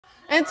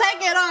and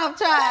take it off,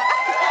 child.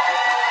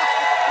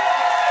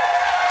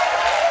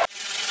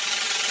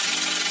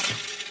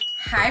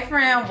 Hi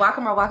friend,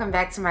 welcome or welcome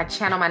back to my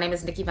channel. My name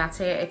is Nikki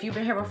Monteya. If you've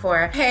been here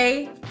before,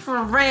 hey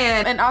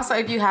friend. And also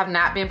if you have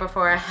not been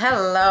before,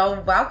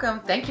 hello, welcome.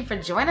 Thank you for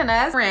joining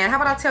us. Friend,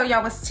 how about I tell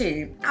y'all what's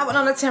tea? I went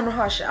on the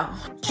TAMRON show.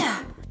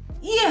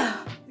 Yeah.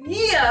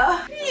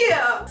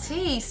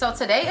 Tea. So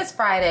today is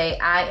Friday.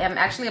 I am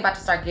actually about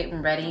to start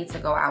getting ready to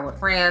go out with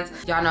friends.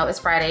 Y'all know it's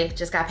Friday,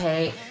 just got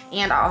paid.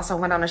 And I also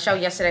went on a show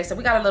yesterday, so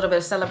we got a little bit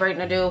of celebrating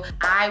to do.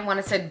 I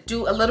wanted to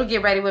do a little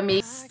get ready with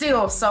me.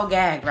 Still so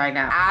gagged right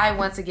now. I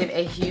want to give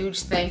a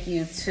huge thank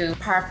you to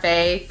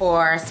Parfait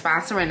for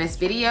sponsoring this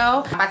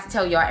video. I'm about to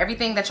tell y'all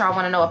everything that y'all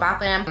want to know about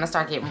them. I'm gonna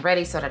start getting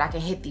ready so that I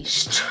can hit these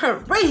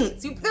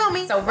streets, you feel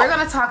me? So we're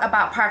gonna talk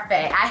about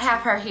Parfait. I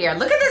have her here.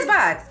 Look at this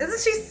box.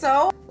 Isn't she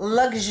so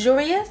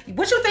luxurious?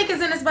 What you think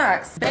is in this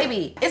box?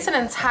 Baby, it's an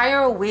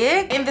entire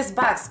wig in this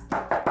box.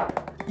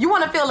 You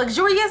wanna feel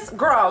luxurious?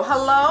 Girl,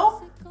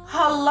 hello?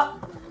 Hello?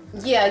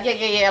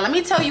 Yeah. Let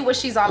me tell you what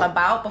she's all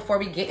about before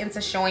we get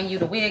into showing you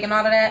the wig and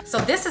all of that. So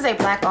this is a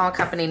Black-owned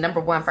company,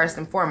 #1, first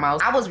and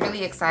foremost. I was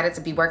really excited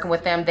to be working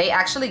with them. They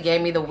actually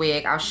gave me the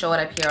wig. I'll show it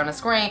up here on the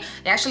screen.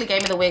 They actually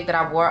gave me the wig that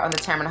I wore on the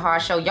TAMRON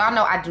show. Y'all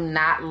know I do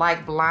not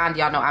like blonde.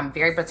 Y'all know I'm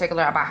very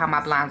particular about how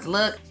my blondes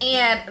look.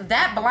 And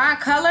that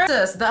blonde color,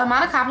 sis, the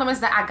amount of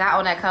compliments that I got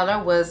on that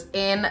color was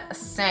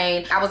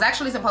insane. I was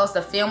actually supposed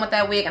to film with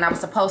that wig and I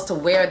was supposed to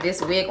wear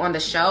this wig on the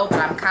show, but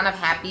I'm kind of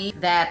happy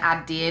that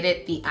I did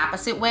it the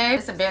opposite way.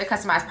 It's a very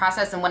customized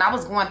process, and when I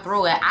was going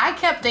through it, I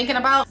kept thinking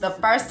about the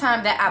first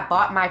time that I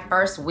bought my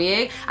first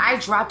wig. I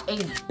dropped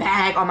a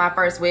bag on my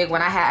first wig when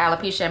I had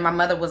alopecia, and my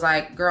mother was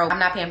like, girl, I'm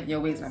not paying for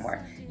your wigs no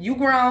more. You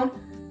grown,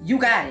 you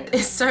got it.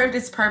 It served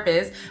its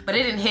purpose, but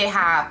it didn't hit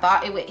how I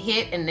thought it would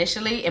hit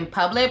initially in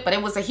public, but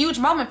it was a huge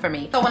moment for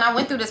me. So when I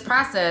went through this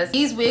process,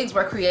 these wigs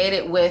were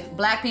created with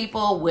Black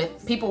people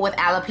with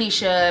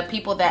alopecia,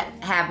 people that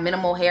have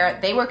minimal hair.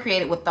 They were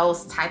created with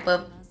those type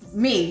of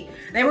me.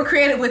 They were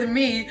created with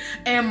me,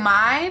 and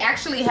mine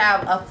actually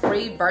have a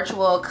free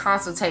virtual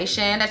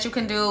consultation that you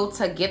can do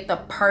to get the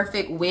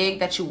perfect wig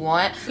that you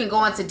want. You can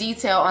go into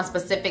detail on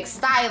specific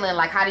styling,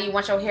 like how do you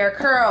want your hair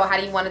curl? How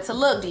do you want it to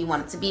look? Do you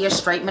want it to be a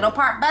straight middle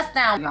part bust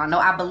down? Y'all know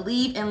I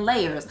believe in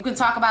layers. You can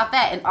talk about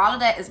that, and all of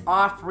that is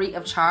all free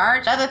of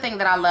charge. The other thing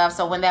that I love,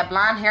 so when that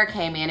blonde hair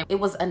came in, it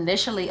was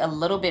initially a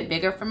little bit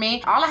bigger for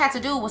me. All I had to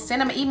do was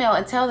send them an email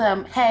and tell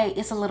them, hey,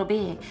 it's a little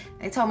big.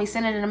 They told me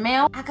send it in the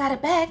mail. I got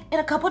it back in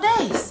a couple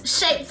days.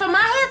 Shaped for my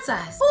head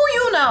size. Who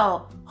you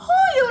know? Who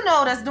you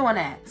know that's doing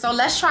that? So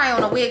let's try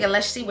on a wig and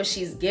let's see what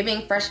she's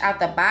giving fresh out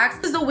the box.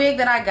 This is the wig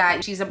that I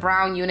got. She's a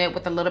brown unit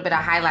with a little bit of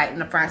highlight in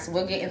the front, so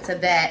we'll get into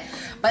that.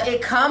 But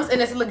it comes in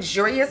this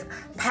luxurious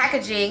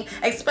packaging,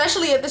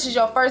 especially if this is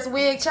your first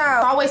wig,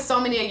 child. Always so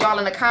many of y'all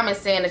in the comments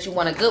saying that you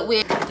want a good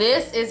wig.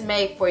 This is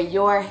made for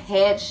your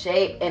head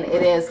shape and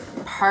it is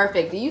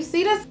perfect. Do you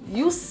see this?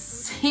 You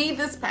see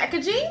this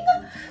packaging?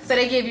 So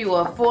they give you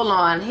a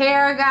full-on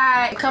hair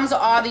guide. It comes with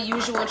all the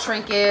usual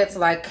trinkets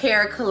like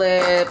hair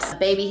clips,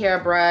 baby hair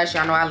brush,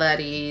 y'all know I love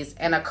these,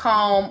 and a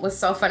comb. What's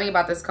so funny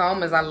about this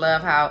comb is I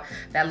love how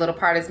that little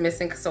part is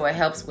missing, so it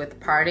helps with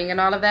parting and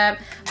all of that.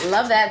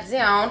 Love that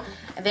down.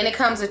 And then it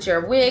comes with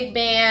your wig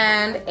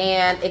band,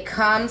 and it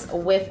comes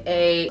with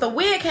the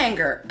wig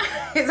hanger.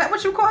 Is that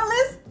what you call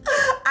this?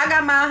 I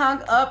got mine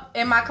hung up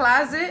in my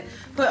closet.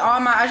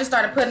 I just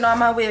started putting all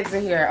my wigs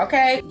in here,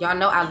 okay? Y'all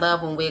know I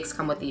love when wigs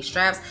come with these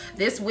straps.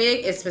 This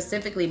wig is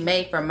specifically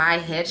made for my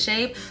head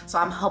shape, so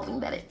I'm hoping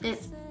that it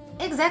fits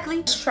exactly.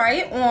 Let's try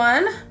it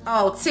on.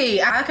 Oh,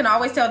 T, I can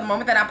always tell the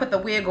moment that I put the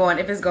wig on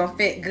if it's gonna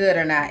fit good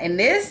or not. And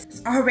this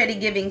is already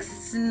giving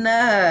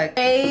snug.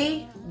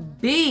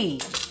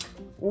 A-B.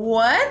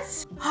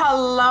 What?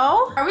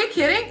 Hello? Are we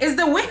kidding? Is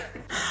the wig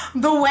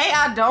the way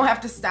I don't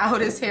have to style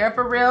this hair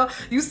for real?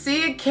 You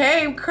see it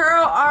came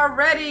curl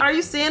already. Are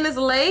you seeing this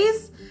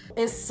lace?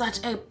 It's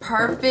such a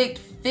perfect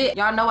fit.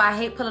 Y'all know I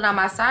hate pulling out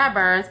my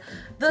sideburns.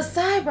 The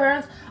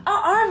sideburns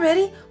are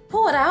already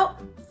pulled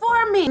out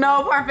for me.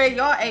 No, Parfait,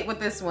 y'all ate with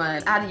this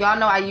one. Y'all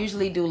know I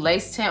usually do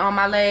lace tint on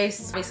my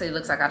lace. Obviously, it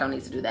looks like I don't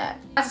need to do that.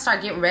 I have to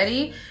start getting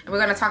ready, and we're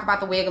gonna talk about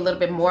the wig a little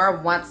bit more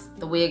once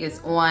the wig is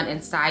on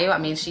in style. I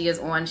mean, she is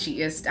on,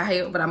 she is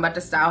styled, but I'm about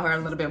to style her a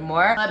little bit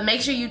more. But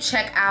make sure you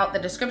check out the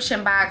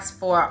description box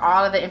for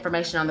all of the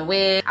information on the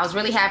wig. I was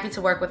really happy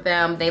to work with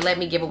them. They let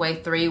me give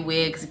away 3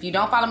 wigs. If you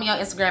don't follow me on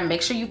Instagram,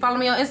 make sure you follow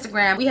me on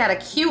Instagram. We had a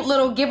cute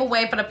little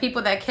giveaway for the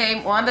people that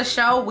came on the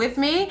show with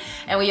me,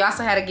 and we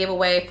also had a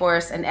giveaway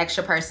for an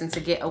extra person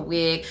to get a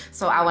wig.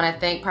 So I want to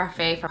thank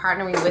Parfait for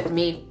partnering with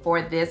me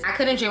for this. I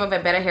couldn't dream of a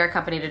better hair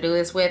company to do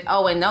this with.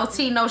 Oh, and no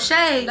tea, no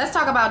shade. Let's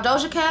talk about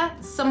Doja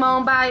Cat,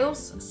 Simone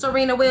Biles,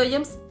 Serena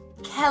Williams,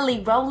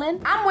 Kelly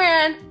Rowland. I'm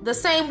wearing the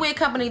same wig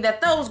company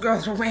that those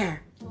girls are wearing.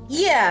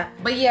 Yeah,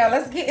 but yeah,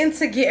 let's get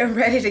into getting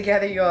ready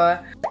together,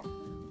 y'all.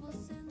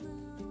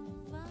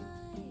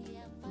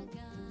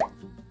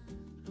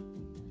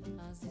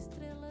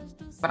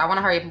 But I want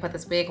to hurry up and put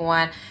this wig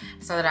on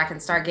so that I can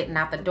start getting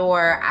out the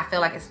door. I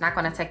feel like it's not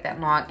going to take that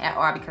long at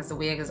all because the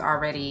wig is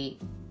already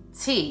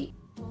tea.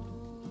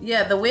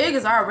 Yeah, the wig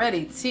is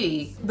already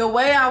tea. The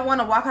way I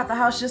want to walk out the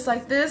house just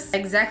like this,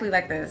 exactly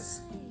like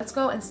this. Let's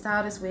go and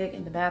style this wig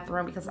in the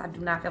bathroom because I do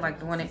not feel like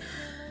doing it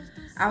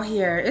out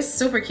here. It's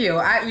super cute.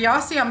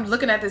 Y'all see I'm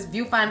looking at this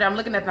viewfinder, I'm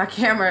looking at my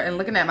camera and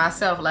looking at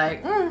myself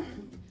like,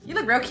 you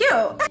look real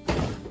cute.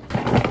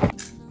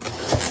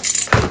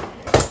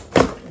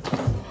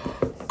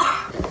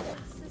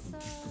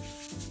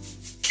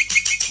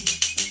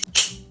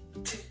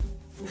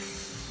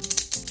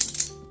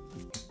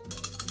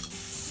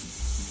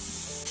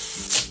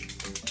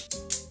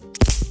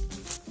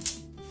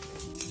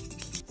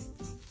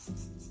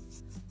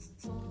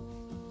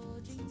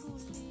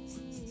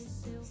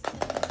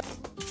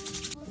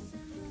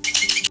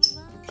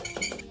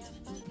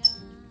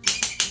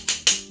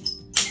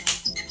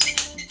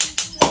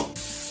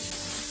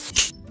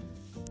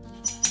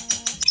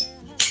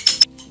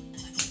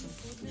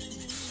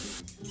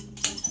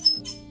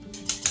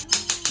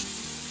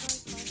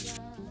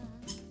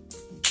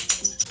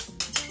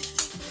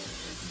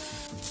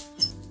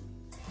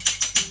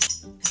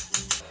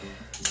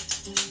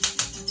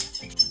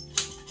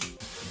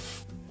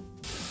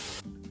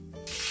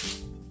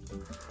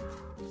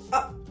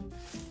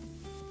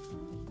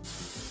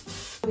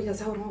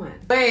 Because hold on.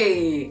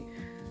 Wait.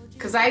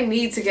 Because I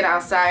need to get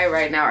outside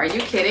right now. Are you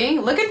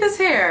kidding? Look at this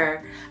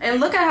hair. And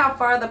look at how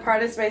far the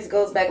parting space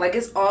goes back. Like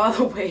it's all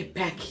the way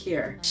back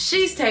here.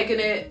 She's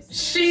taking it.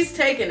 She's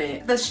taking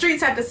it. The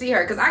streets have to see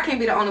her because I can't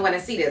be the only one to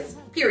see this.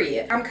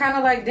 Period. I'm kind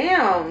of like,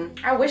 damn,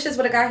 I wish this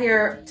would have got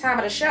here time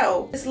of the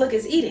show. This look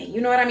is eating, you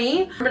know what I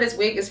mean? Remember, this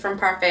wig is from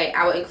Parfait.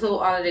 I will include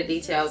all of the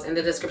details in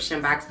the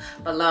description box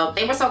below.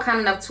 They were so kind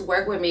enough to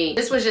work with me.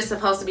 This was just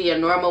supposed to be a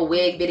normal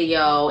wig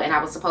video and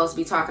I was supposed to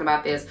be talking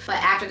about this. But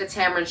after the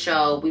TAMRON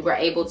show, we were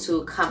able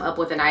to come up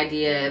with an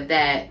idea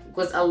that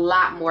was a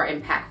lot more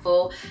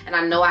impactful. And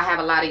I know I have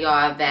a lot of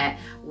y'all that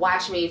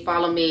watch me,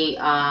 follow me,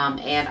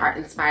 and are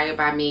inspired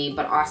by me,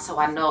 but also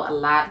I know a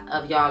lot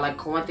of y'all like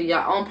going through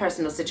your own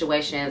personal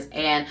situations,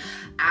 and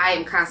I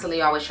am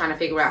constantly always trying to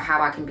figure out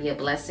how I can be a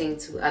blessing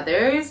to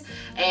others.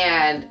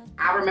 And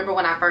I remember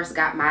when I first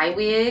got my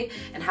wig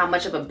and how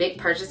much of a big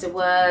purchase it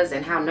was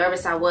and how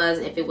nervous I was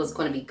if it was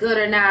going to be good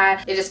or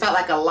not. It just felt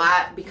like a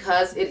lot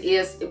because it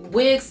is,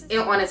 wigs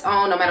on its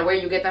own, no matter where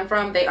you get them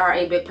from, they are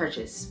a big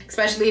purchase.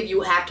 Especially if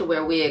you have to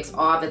wear wigs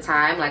all the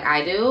time like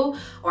I do,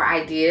 or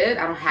I did.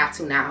 I don't have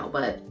to now,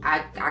 but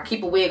I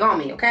keep a wig on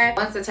me, okay?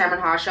 Once the TAMRON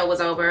Hall show was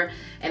over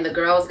and the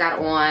girls got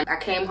on, I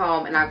came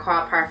home and I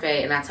called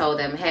Parfait and I told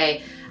them,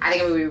 hey, I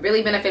think it would be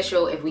really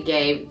beneficial if we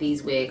gave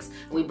these wigs.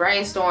 We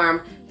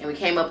brainstormed and we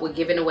came up with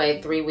giving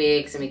away 3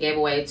 wigs, and we gave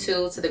away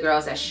 2 to the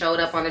girls that showed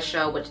up on the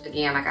show, which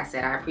again, like I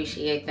said, I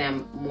appreciate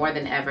them more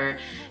than ever.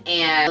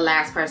 And the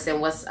last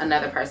person was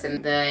another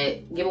person.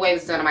 The giveaway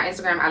was done on my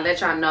Instagram. I let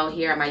y'all know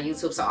here on my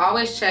YouTube. So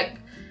always check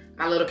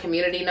my little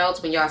community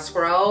notes when y'all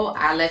scroll.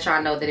 I let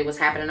y'all know that it was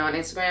happening on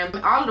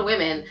Instagram. All of the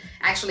women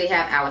actually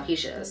have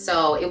alopecia.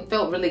 So it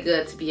felt really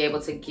good to be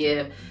able to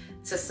give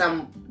to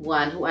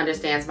someone who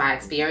understands my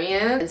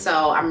experience. And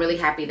so I'm really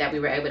happy that we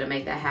were able to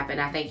make that happen.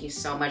 I thank you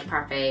so much,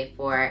 Parfait,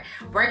 for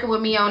working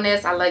with me on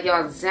this. I love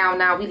y'all down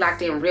now. We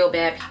locked in real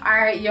bad. All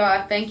right,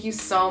 y'all, thank you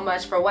so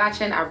much for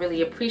watching. I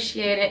really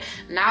appreciate it.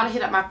 Now to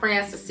hit up my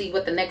friends to see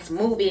what the next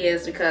movie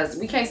is because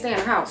we can't stay in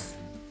the house.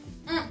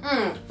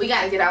 We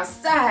gotta get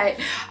outside.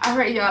 All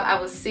right, y'all, I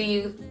will see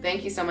you.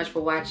 Thank you so much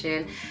for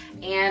watching.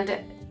 And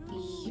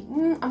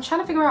I'm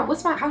trying to figure out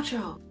what's my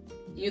outro.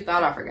 You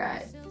thought I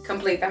forgot.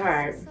 Complete the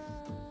heart.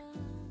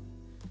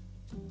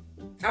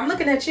 I'm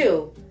looking at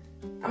you.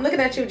 I'm looking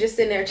at you just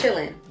sitting there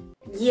chilling.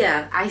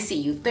 Yeah, I see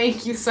you.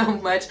 Thank you so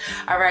much.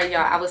 All right,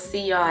 y'all. I will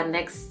see y'all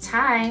next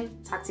time.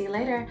 Talk to you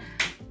later.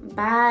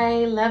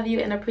 Bye. Love you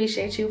and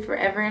appreciate you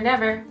forever and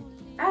ever.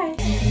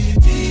 Bye.